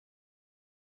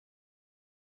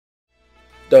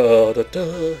Da, da, da.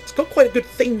 It's got quite a good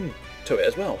theme to it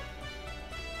as well.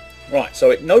 Right,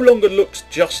 so it no longer looks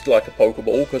just like a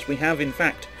Pokeball, because we have in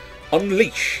fact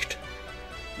unleashed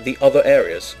the other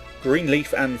areas.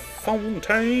 Greenleaf and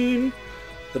Fontaine.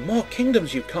 The more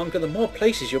kingdoms you conquer, the more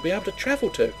places you'll be able to travel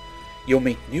to. You'll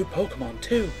meet new Pokemon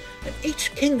too, and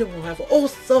each kingdom will have all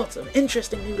sorts of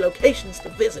interesting new locations to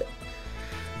visit.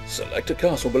 Select a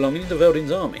castle belonging to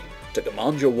Veldin's army to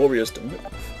command your warriors to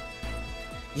move.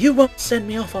 You won't send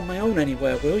me off on my own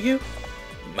anywhere, will you?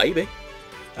 Maybe.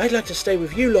 I'd like to stay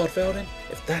with you, Lord Veldin,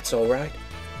 if that's alright.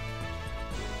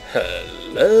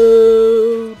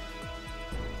 Hello,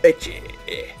 bitchy.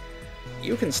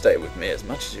 You can stay with me as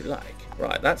much as you like.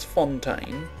 Right, that's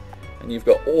Fontaine. And you've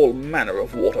got all manner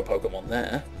of water Pokemon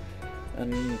there.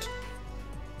 And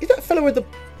is that fellow with the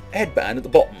headband at the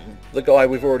bottom the guy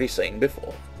we've already seen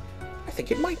before? I think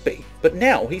it might be. But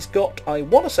now he's got, I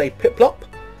want to say Piplup,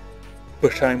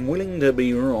 but I'm willing to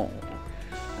be wrong.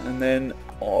 And then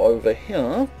over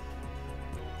here,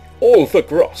 all the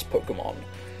grass Pokemon.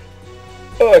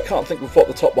 Oh, I can't think of what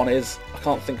the top one is. I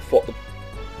can't think of what the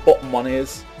bottom one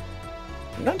is.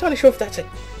 I'm not entirely sure if that's a...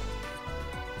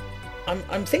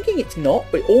 I'm thinking it's not,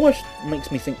 but it almost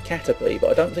makes me think Caterpie, but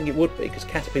I don't think it would be, because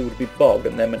Caterpie would be bug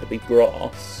and they're meant to be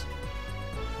grass.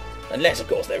 Unless, of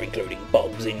course, they're including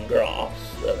bugs in grass.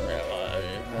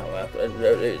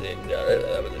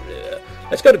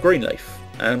 Let's go to Greenleaf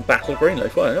and battle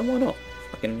Greenleaf. Well, why not?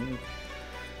 Fucking...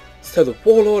 So the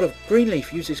Warlord of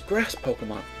Greenleaf uses grass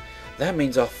Pokemon. That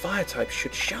means our fire types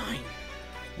should shine.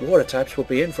 Water types will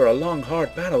be in for a long,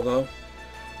 hard battle, though.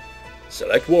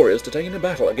 Select warriors to take into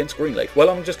battle against Greenleaf. Well,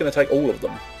 I'm just going to take all of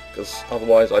them, because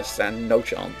otherwise I'd stand no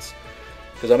chance.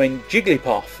 Because, I mean,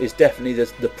 Jigglypuff is definitely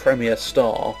the premier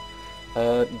star.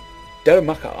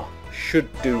 Darumaka should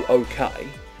do okay.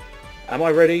 Am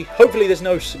I ready? Hopefully there's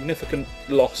no significant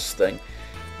loss thing.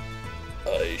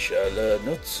 I shall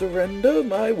not surrender.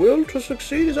 My will to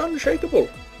succeed is unshakable.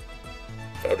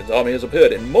 Veldin's army has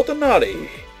appeared in Motonari.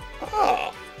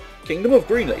 Ah, Kingdom of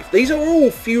Greenleaf. These are all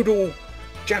feudal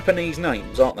Japanese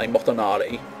names, aren't they?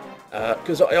 Motonari.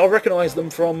 Because I recognise them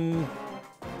from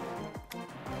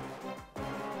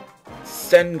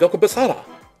Sengoku Basara,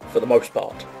 for the most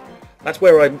part. That's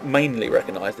where I mainly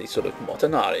recognise these sort of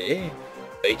Motonari,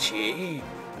 Ichi,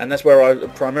 and that's where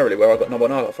primarily where I got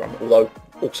Nobunaga from. Although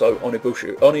also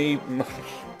Onibushu.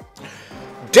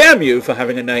 Damn you for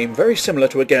having a name very similar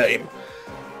to a game.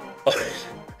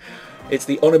 It's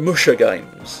the Onimusha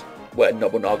games where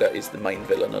Nobunaga is the main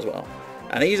villain as well.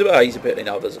 And he's a bit in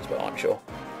others as well, I'm sure.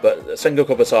 But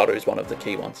Sengoku Basara is one of the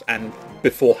key ones. And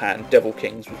beforehand, Devil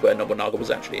Kings was where Nobunaga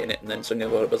was actually in it. And then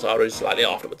Sengoku Basara is slightly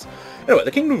afterwards. Anyway,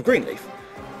 the Kingdom of Greenleaf.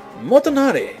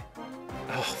 Motonari.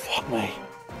 Oh, fuck me.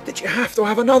 Did you have to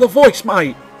have another voice,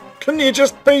 mate? Couldn't you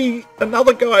just be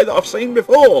another guy that I've seen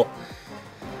before?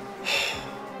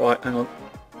 Right, hang on.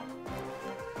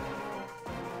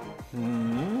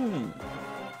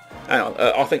 Hang on,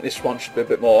 I think this one should be a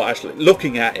bit more, actually,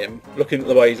 looking at him, looking at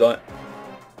the way he's like,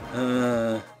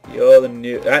 you're the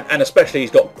new, and especially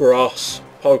he's got grass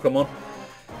Pokemon.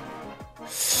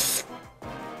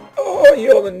 Oh,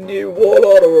 you're the new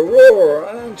Warlord of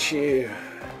Aurora, aren't you?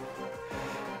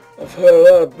 I've heard a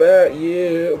lot about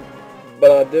you,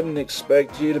 but I didn't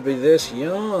expect you to be this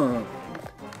young.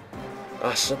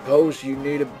 I suppose you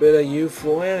need a bit of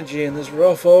youthful energy in this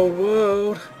rough old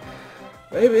world.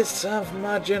 Maybe it's time for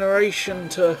my generation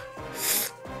to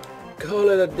call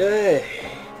it a day.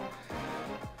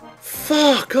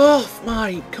 Fuck off,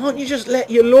 mate. Can't you just let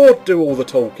your lord do all the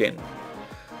talking?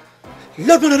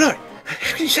 Lord Mononoke,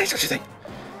 how can you say such a thing?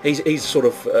 He's sort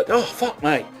of, oh, fuck,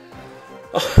 mate.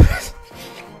 Oh,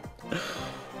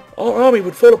 our army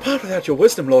would fall apart without your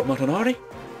wisdom, Lord Motonari.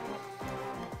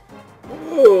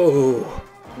 Oh,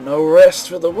 no rest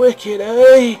for the wicked,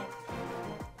 eh?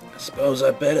 I suppose I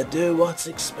better do what's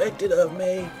expected of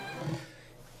me.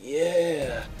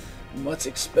 Yeah, what's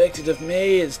expected of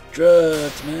me is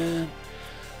drugs, man.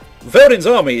 Veldin's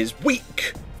army is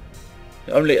weak.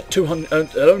 Only at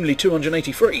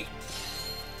 283.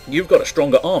 You've got a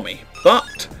stronger army,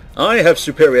 but I have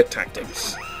superior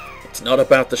tactics. It's not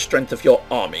about the strength of your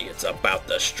army, it's about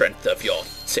the strength of your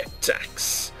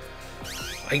tic-tacs.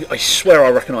 I swear I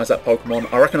recognise that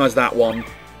Pokemon. I recognise that one.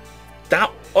 That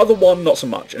other one, not so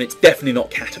much, and it's definitely not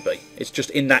Caterpie. It's just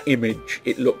in that image,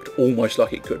 it looked almost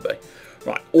like it could be.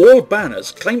 Right, all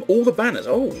banners. Claim all the banners.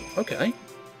 Oh, okay.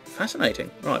 Fascinating.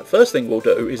 Right, first thing we'll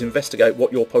do is investigate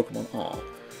what your Pokemon are.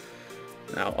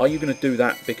 Now, are you going to do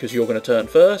that because you're going to turn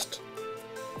first?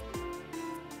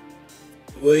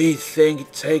 What do you think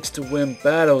it takes to win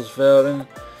battles, Veldin?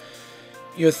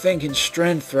 You're thinking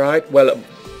strength, right? Well,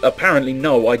 apparently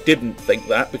no, I didn't think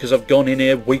that because I've gone in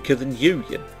here weaker than you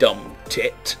dumb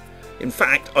tit. In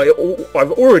fact,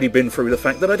 I've already been through the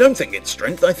fact that I don't think it's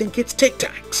strength, I think it's Tic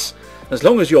Tacs. As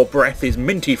long as your breath is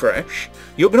minty fresh,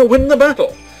 you're going to win the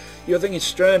battle. You're thinking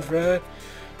strength, right?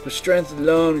 But strength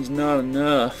alone is not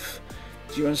enough.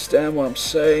 Do you understand what I'm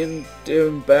saying?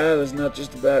 Doing battle is not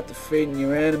just about defeating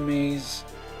your enemies.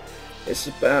 It's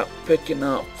about picking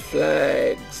up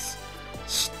flags.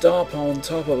 Stop on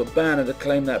top of a banner to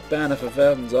claim that banner for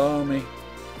Veldin's army.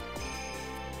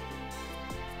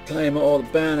 Claim all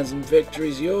the banners and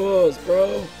victory's yours,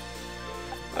 bro.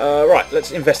 Right,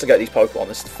 let's investigate these Pokemon.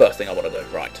 This is the first thing I want to do.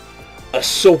 Right. A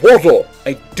Swaddle!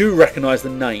 I do recognise the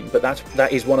name, but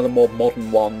that is one of the more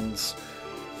modern ones.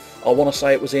 I want to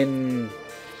say it was in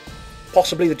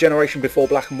possibly the generation before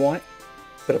Black and White,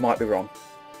 but I might be wrong.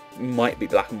 It might be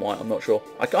Black and White, I'm not sure.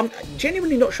 I'm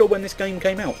genuinely not sure when this game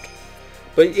came out.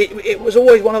 But it was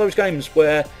always one of those games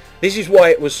where this is why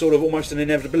it was sort of almost an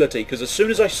inevitability, because as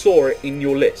soon as I saw it in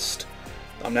your list,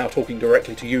 I'm now talking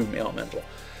directly to you, MeRMental.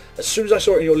 As soon as I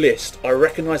saw it in your list, I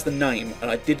recognised the name, and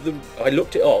I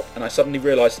looked it up, and I suddenly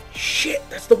realised, shit,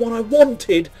 that's the one I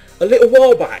wanted a little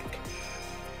while back.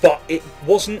 But it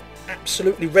wasn't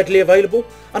absolutely readily available.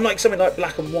 Unlike something like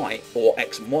Black and White, or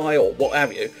X and Y, or what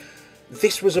have you,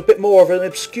 this was a bit more of an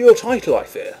obscure title, I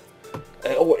fear.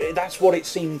 That's what it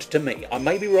seemed to me. I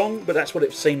may be wrong, but that's what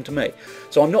it seemed to me.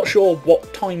 So I'm not sure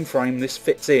what time frame this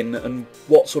fits in and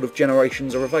what sort of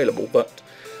generations are available, but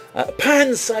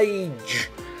Pansage!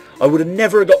 I would have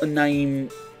never got the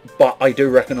name, but I do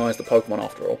recognise the Pokemon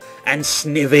after all. And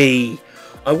Snivy!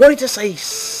 I wanted to say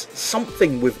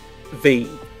something with V.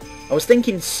 I was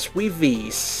thinking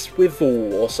Swivy,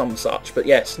 Swivel or some such, but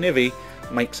yeah, Snivy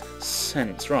makes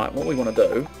sense. Right, what we want to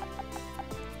do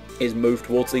is move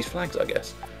towards these flags, I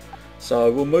guess.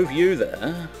 So we'll move you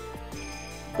there.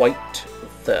 Wait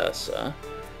there, sir.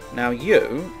 Now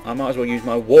you, I might as well use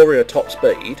my warrior top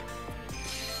speed.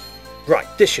 Right,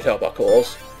 this should help our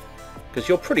cause, because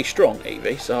you're pretty strong,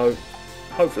 Eevee, so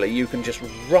hopefully you can just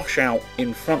rush out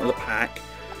in front of the pack.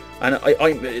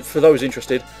 And for those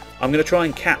interested, I'm going to try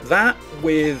and cap that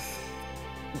with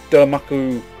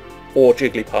Duramaku or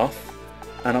Jigglypuff,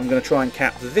 and I'm going to try and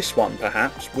cap this one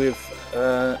perhaps with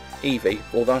Eevee,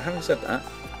 although having said that,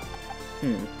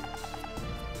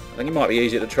 I think it might be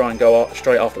easier to try and go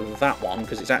straight after that one,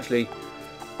 because it's actually,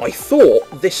 I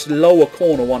thought this lower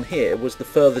corner one here was the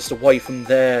furthest away from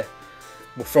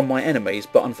my enemies,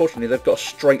 but unfortunately they've got a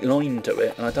straight line to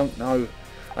it, and I don't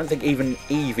think even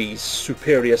Eevee's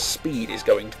superior speed is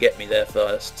going to get me there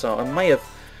first, so I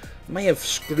may have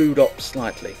screwed up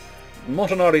slightly.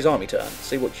 Motonari's army turn.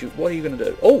 See what are you going to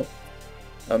do? Oh!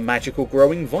 A magical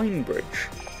growing vine bridge.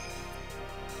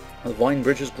 The vine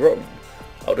bridge has grown.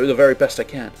 I'll do the very best I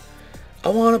can. I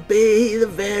want to be the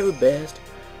very best.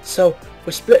 So,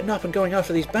 we're splitting up and going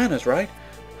after these banners, right?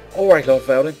 Alright, Lord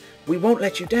Veldin. We won't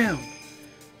let you down.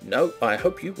 No, I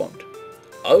hope you won't.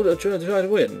 I'll try to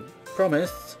win.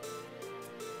 Promise.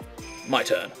 My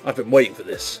turn. I've been waiting for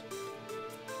this.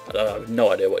 I have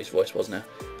no idea what his voice was now.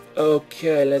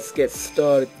 Okay, let's get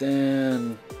started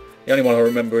then. The only one I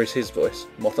remember is his voice,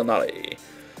 Motonari.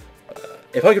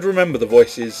 If I could remember the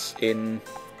voices in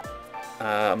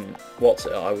what's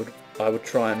it, I would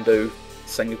try and do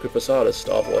Sengoku Posada's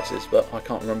star voices, but I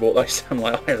can't remember what they sound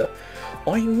like either.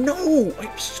 I know!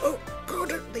 I'm so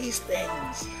good at these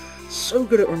things! So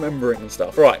good at remembering and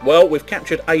stuff. Right, well, we've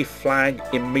captured a flag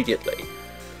immediately.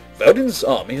 Veldin's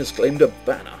army has claimed a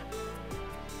banner.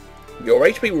 Your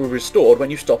HP will be restored when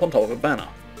you stop on top of a banner.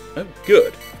 Oh,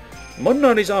 good.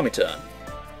 Motonari's army turn.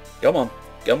 Come on,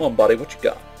 buddy, what you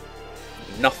got?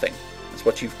 Nothing. That's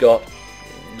what you've got.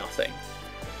 Nothing.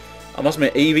 I must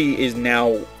admit, Eevee is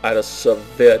now at a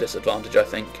severe disadvantage, I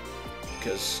think,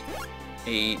 because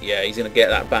he's going to get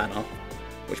that banner,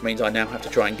 which means I now have to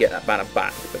try and get that banner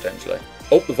back, potentially.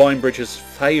 Oh, the Vine Bridge has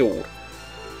failed.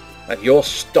 And you're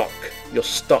stuck. You're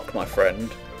stuck, my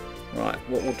friend. Right,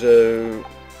 what we'll do...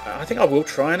 I think I will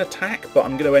try and attack, but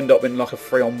I'm going to end up in like a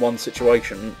 3-on-1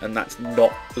 situation, and that's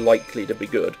not likely to be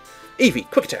good. Eevee,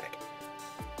 quick attack.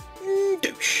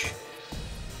 Douche.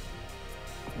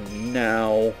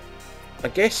 Now, I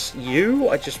guess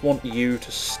I just want you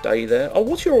to stay there. Oh,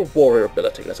 what's your warrior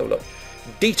ability? Let's have a look.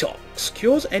 Detox.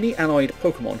 Cures any allied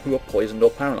Pokemon who are poisoned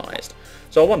or paralysed.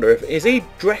 So I wonder, is he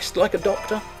dressed like a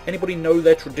doctor? Anybody know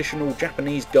their traditional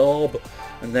Japanese garb,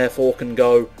 and therefore can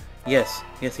go... Yes,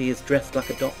 he is dressed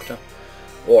like a doctor.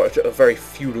 Or a very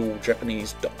feudal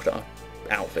Japanese doctor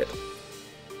outfit.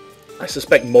 I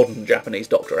suspect modern Japanese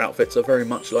doctor outfits are very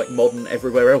much like modern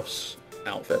everywhere else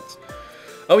outfits.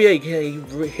 Oh yeah, he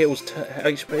heals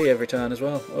HP every turn as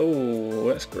well. Oh,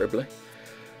 that's gribbly.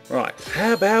 Right,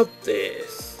 how about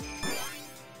this?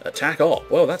 Attack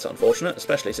off. Well, that's unfortunate,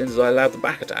 especially since I allowed the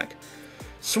back attack.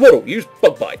 Swaddle, use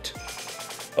Bug Bite.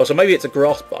 Oh, so maybe it's a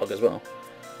grass bug as well.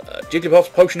 Jigglypuff's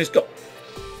potion is got.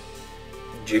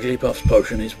 Jigglypuff's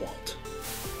potion is what?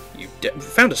 You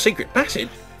found a secret passage?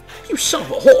 You son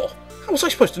of a whore! How was I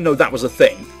supposed to know that was a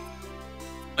thing?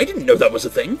 I didn't know that was a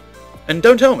thing. And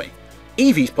don't tell me.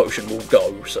 Eevee's potion will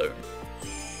go soon.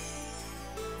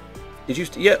 Did you...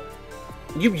 Yeah.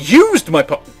 You used my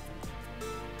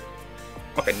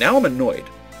Okay, now I'm annoyed.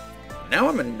 Now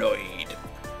I'm annoyed.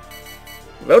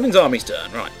 Veldin's army's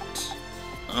turn, right.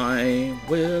 I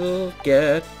will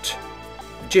get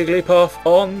Jigglypuff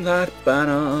on that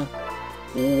banner.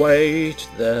 Wait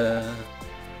there.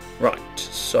 Right,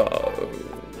 so...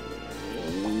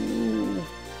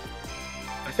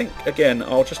 I think, again,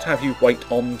 I'll just have you wait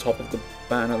on top of the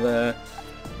banner there.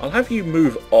 I'll have you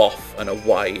move off and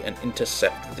away and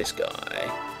intercept this guy.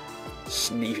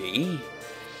 Sneevy.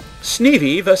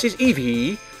 Sneevy versus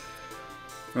Eevee.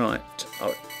 Right.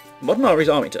 Oh, Modern Army's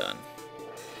army turn.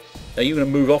 Are you going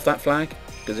to move off that flag?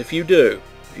 Because if you do,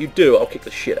 I'll kick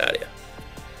the shit out of you.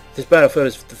 This battlefield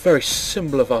is the very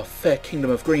symbol of our fair kingdom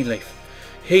of Greenleaf.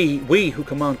 We who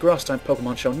command grass-type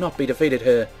Pokemon shall not be defeated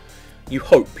here. You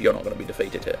hope you're not going to be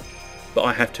defeated here. But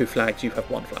I have 2 flags, you have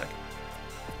 1 flag.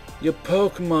 Your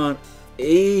Pokemon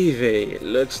Eevee,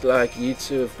 looks like you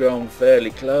two have grown fairly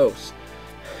close.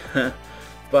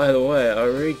 By the way, I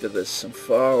read that there's some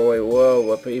faraway world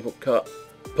where people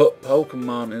put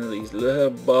Pokemon into these little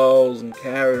balls and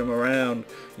carry them around.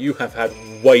 You have had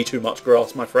way too much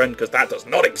grass, my friend, because that does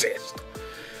not exist.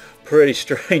 Pretty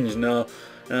strange, no.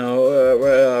 Now,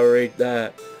 where I read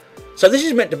that. So this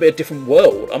is meant to be a different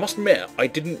world. I must admit, I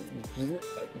didn't...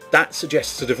 That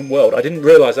suggests a different world. I didn't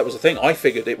realise that was a thing. I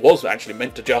figured it was actually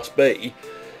meant to just be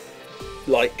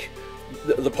like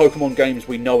the Pokemon games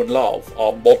we know and love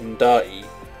are modern day.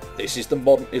 This is the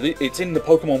modern... It's in the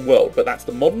Pokemon world, but that's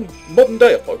the modern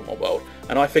day of Pokemon world.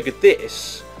 And I figured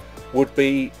this would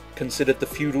be considered the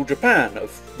feudal Japan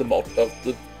of the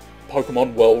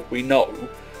Pokemon world we know.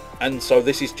 And so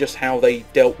this is just how they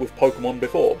dealt with Pokemon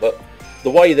before. But the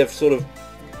way they've sort of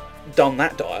done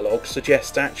that dialogue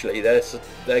suggests actually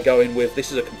they're going with,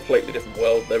 this is a completely different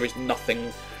world. There is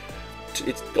nothing...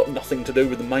 It's got nothing to do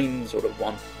with the main sort of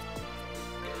one.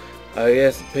 I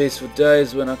guess the peaceful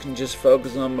days when I can just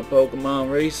focus on my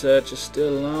Pokemon research are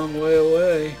still a long way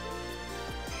away.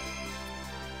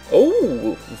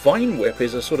 Oh, Vine Whip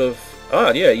is a sort of...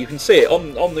 Ah, yeah, you can see it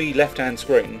on the left-hand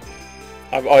screen.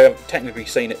 I have technically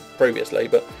seen it previously,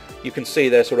 but you can see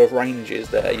their sort of ranges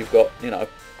there. You've got, you know,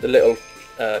 the little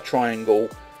triangle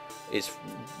is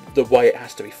the way it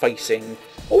has to be facing.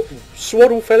 Oh,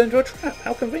 Swaddle fell into a trap.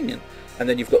 How convenient. And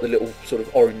then you've got the little sort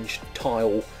of orange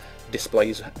tile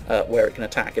displays where it can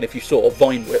attack. And if you saw,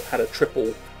 Vine Whip had a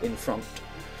triple in front.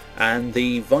 And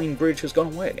the Vine Bridge has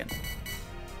gone away again.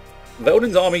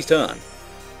 Veldin's army's turn.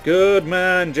 Good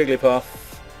man,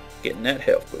 Jigglypuff. Getting that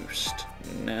health boost.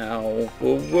 Now,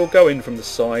 we'll go in from the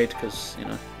side because, you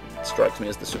know, it strikes me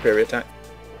as the superior attack.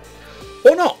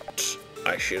 Or not!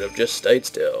 I should have just stayed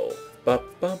still. Ba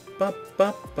ba ba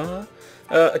ba ba.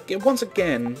 Once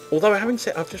again, although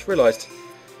I've just realised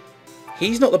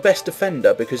he's not the best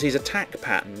defender because his attack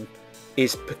pattern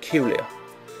is peculiar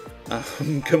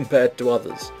compared to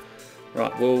others.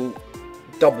 Right, we'll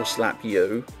double slap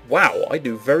you. Wow, I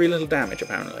do very little damage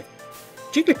apparently.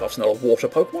 Jigglypuff's not a water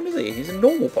Pokemon, is he? He's a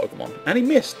normal Pokemon. And he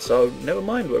missed, so never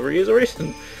mind whether he is or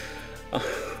isn't.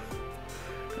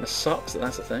 Kinda sucks that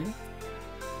that's a thing.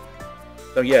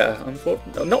 So yeah,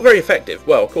 unfortunately, not very effective.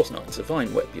 Well, of course not. It's a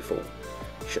Vine Whip, you fool.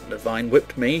 Shouldn't have Vine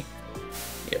Whipped me.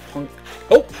 You punk.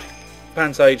 Oh!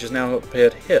 Pansage has now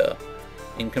appeared here.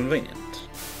 Inconvenient.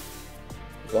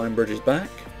 Vine Bridge is back.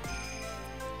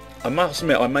 I must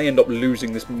admit, I may end up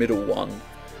losing this middle one,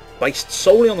 based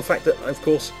solely on the fact that, of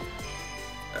course,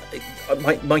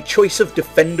 my choice of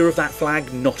defender of that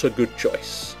flag, not a good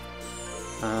choice.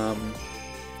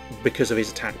 Because of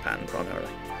his attack pattern,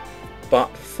 primarily.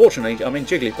 But, fortunately, I mean,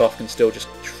 Jigglypuff can still just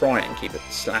try and keep it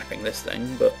slapping this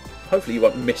thing, but hopefully you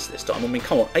won't miss this time. I mean,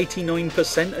 come on,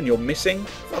 89% and you're missing?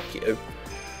 Fuck you.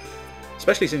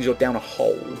 Especially since you're down a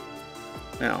hole.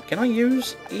 Now, can I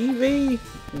use Eevee?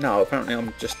 No, apparently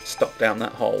I'm just stuck down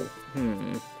that hole.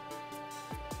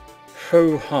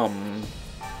 Ho-hum.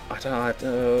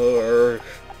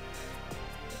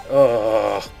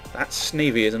 That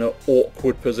Sneevee is in an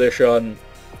awkward position.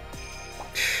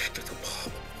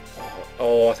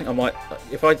 Oh, I think I might...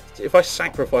 If I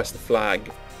sacrifice the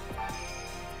flag,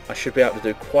 I should be able to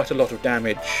do quite a lot of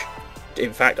damage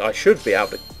In fact, I should be able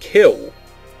to kill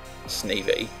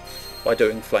Sneevy by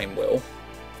doing Flame Will.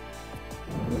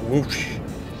 Whoosh.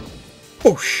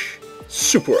 Whoosh.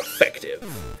 Super effective.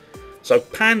 So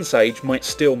Pansage might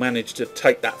still manage to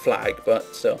take that flag,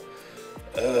 but still.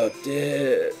 Oh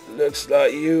dear, looks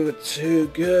like you were too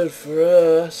good for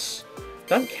us.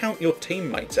 Don't count your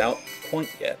teammates out quite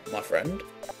yet, my friend.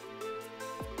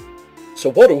 So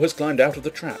Waddle has climbed out of the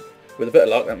trap. With a bit of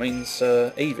luck, that means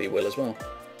Eevee will as well.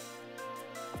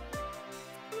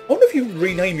 I wonder if you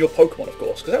rename your Pokemon, of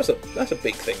course, because that's a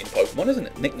big thing in Pokemon, isn't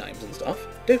it? Nicknames and stuff.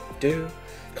 Got a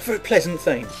very pleasant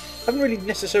theme. I haven't really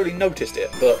necessarily noticed it,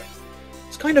 but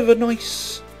it's kind of a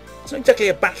nice... It's not exactly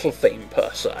a battle theme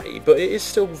per se, but it is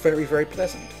still very, very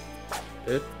pleasant.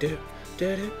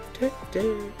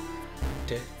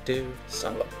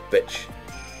 Son of a bitch.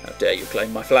 How dare you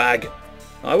claim my flag?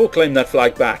 I will claim that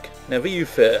flag back. Never you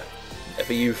fear.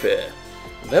 Never you fear.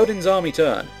 Veldin's army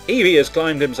turn. Eevee has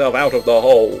climbed himself out of the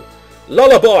hole.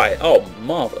 Lullaby! Oh,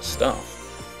 marvellous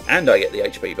stuff. And I get the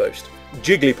HP boost.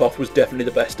 Jigglypuff was definitely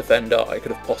the best defender I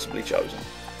could have possibly chosen.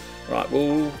 Right,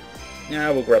 we'll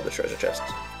grab the treasure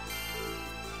chests.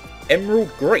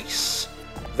 Emerald Grace.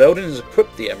 Veldin has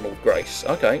equipped the Emerald Grace.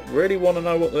 Okay, really want to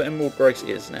know what the Emerald Grace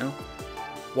is now.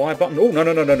 Y button. Oh, no.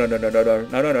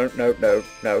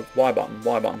 Y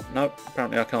button. No,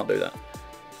 apparently I can't do that.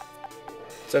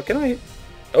 So can I...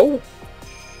 Oh!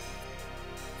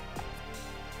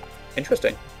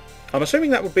 Interesting. I'm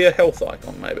assuming that would be a health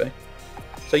icon, maybe.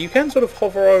 So you can sort of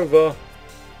hover over...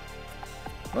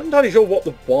 I'm not entirely sure what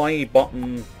the Y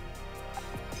button...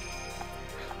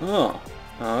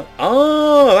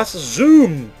 that's a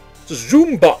zoom! It's a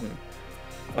zoom button!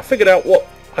 I figured out what...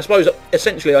 I suppose,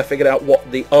 essentially, I figured out what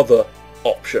the other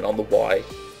option on the Y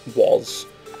was.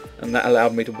 And that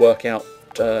allowed me to work out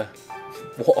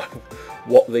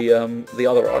what the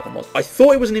other icon was. I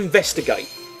thought it was an investigate.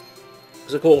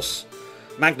 Because, of course,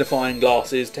 magnifying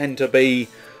glasses tend to be...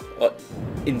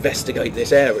 investigate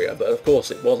this area, but of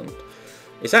course it wasn't.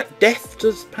 Is that death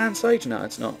to Pansage? No,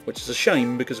 it's not. Which is a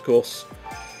shame, because, of course...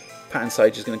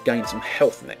 Pansage is going to gain some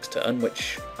health next turn,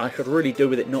 which I could really do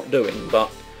with it not doing,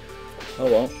 but oh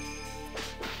well.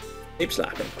 Keep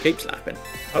slapping, keep slapping.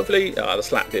 Hopefully, the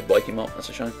slap did wake him up, that's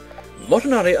a shame.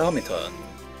 Modernary army turn.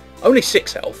 Only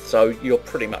 6 health, so you're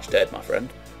pretty much dead, my friend.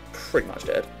 Pretty much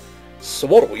dead.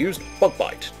 Swaddle used Bug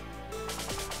Bite.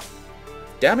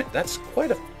 Damn it, that's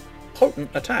quite a potent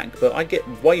attack, but I get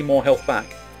way more health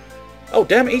back. Oh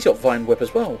damn it, he's got Vine Whip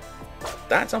as well.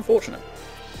 That's unfortunate.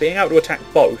 Being able to attack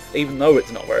both, even though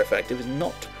it's not very effective,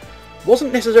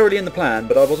 wasn't necessarily in the plan,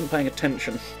 but I wasn't paying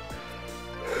attention.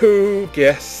 Who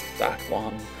guessed that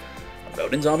one?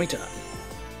 Veldin's army turn.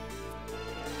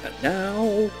 And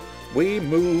now we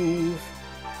move.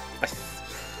 I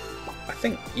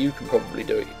think you can probably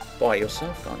do it by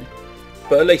yourself, can't you?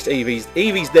 But at least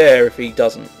Eevee's there if he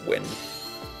doesn't win.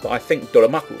 But I think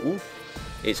Doramaku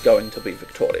is going to be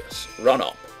victorious. Run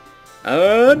up.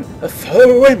 And a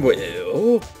Flame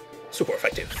Will. Super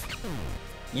effective.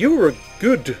 You were a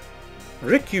good...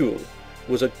 Rikyul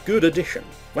was a good addition.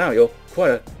 Wow, you're quite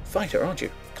a fighter, aren't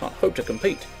you? Can't hope to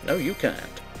compete. No, you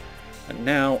can't. And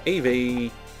now,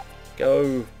 Eevee,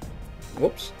 go...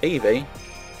 Whoops. Eevee,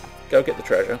 go get the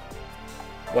treasure.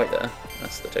 Wait there.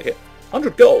 That's the ticket.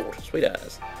 100 gold. Sweet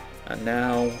as. And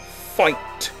now,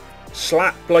 fight.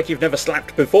 Slap like you've never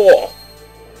slapped before.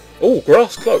 Oh,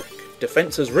 Grass Cloak.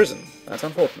 Defense has risen. That's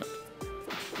unfortunate.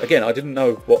 Again, I didn't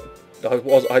know what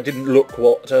I didn't look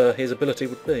what his ability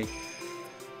would be.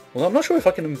 Well, I'm not sure if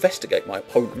I can investigate my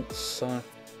opponents, so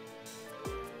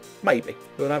maybe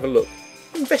we'll have a look.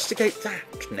 Investigate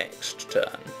that next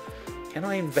turn. Can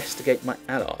I investigate my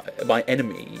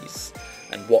enemies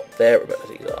and what their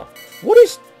abilities are? What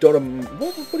is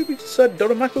what did we decide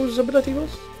Doramaku's ability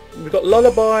was? We've got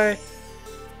Lullaby,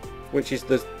 which is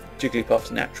the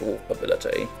Jigglypuff's natural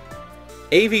ability.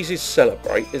 Eevee's is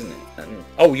Celebrate, isn't it? And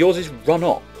oh, yours is Run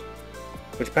Up,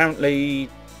 which apparently,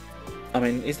 I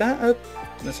mean, is that a...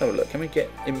 Let's have a look. Can we get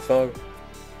info?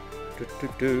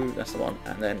 That's the one.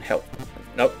 And then help.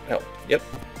 Nope, help. Yep.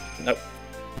 Nope.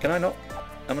 Can I not?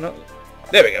 Am I not?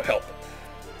 There we go, help.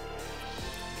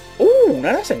 Ooh,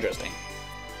 now that's interesting.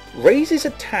 Raises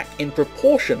attack in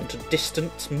proportion to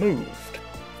distance moved.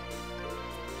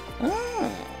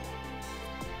 Ah.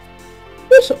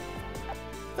 Awesome.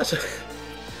 That's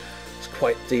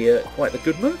quite the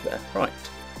good move there. Right.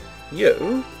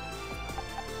 You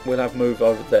will have move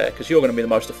over there, because you're going to be the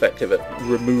most effective at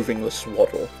removing the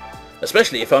Swaddle.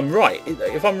 Especially if I'm right.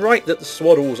 If I'm right that the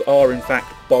Swaddles are in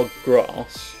fact bug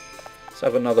grass. Let's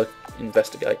have another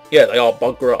investigate. Yeah, they are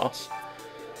bug grass.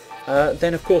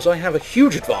 then of course I have a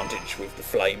huge advantage with the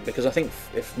flame, because I think,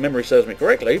 if memory serves me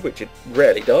correctly, which it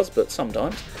rarely does, but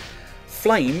sometimes,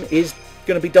 flame is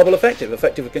going to be double effective.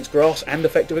 Effective against grass and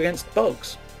effective against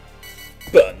bugs.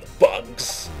 Burn the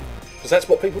bugs! Because that's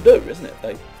what people do, isn't it?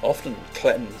 They often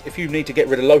cleanse. If you need to get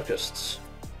rid of locusts,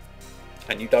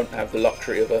 and you don't have the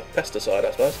luxury of a pesticide,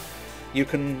 I suppose, you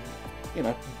can, you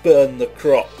know, burn the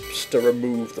crops to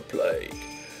remove the plague.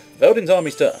 Veldin's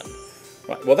army's turn.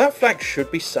 Right, well that flag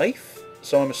should be safe,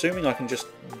 so I'm assuming I can just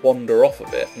wander off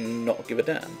of it and not give a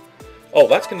damn. Oh,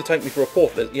 that's going to take me for a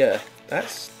portal. Yeah,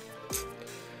 that's... I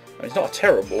mean, it's not a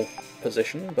terrible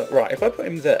position, but right, if I put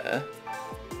him there,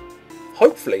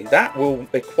 hopefully that will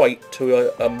equate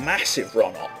to a massive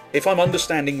run-up. If I'm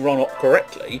understanding run-up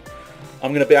correctly,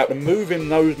 I'm going to be able to move him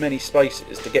those many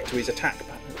spaces to get to his attack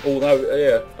pattern. Although,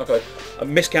 yeah, okay, I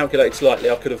miscalculated slightly.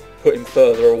 I could have put him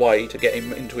further away to get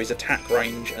him into his attack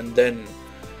range and then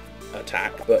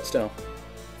attack, but still.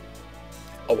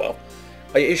 Oh well.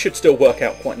 It should still work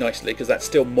out quite nicely, because that's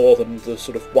still more than the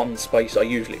sort of one space I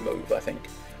usually move, I think.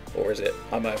 Or is it?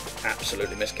 I may have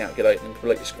absolutely miscalculated and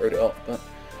completely screwed it up, but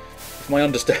if my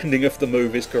understanding of the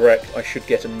move is correct, I should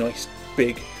get a nice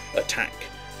big attack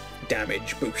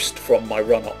damage boost from my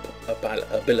run-up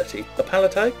ability.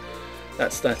 Apalite?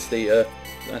 That's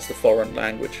the foreign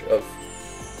language of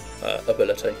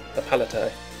ability.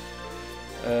 Apalite.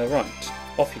 Right,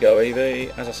 off you go,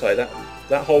 Evie. As I say,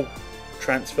 that whole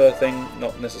transfer thing,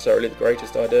 not necessarily the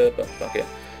greatest idea, but fuck it.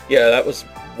 Yeah, that was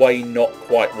way not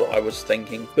quite what I was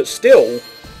thinking, but still,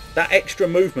 that extra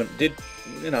movement did,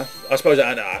 you know, I suppose,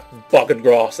 bug and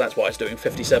grass, that's why it's doing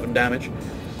 57 damage.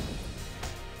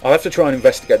 I'll have to try and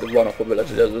investigate the run-up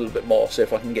ability a little bit more, see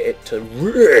if I can get it to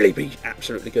really be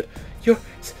absolutely good. You're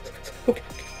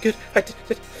good. I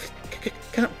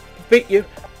can't beat you.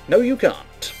 No, you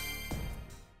can't.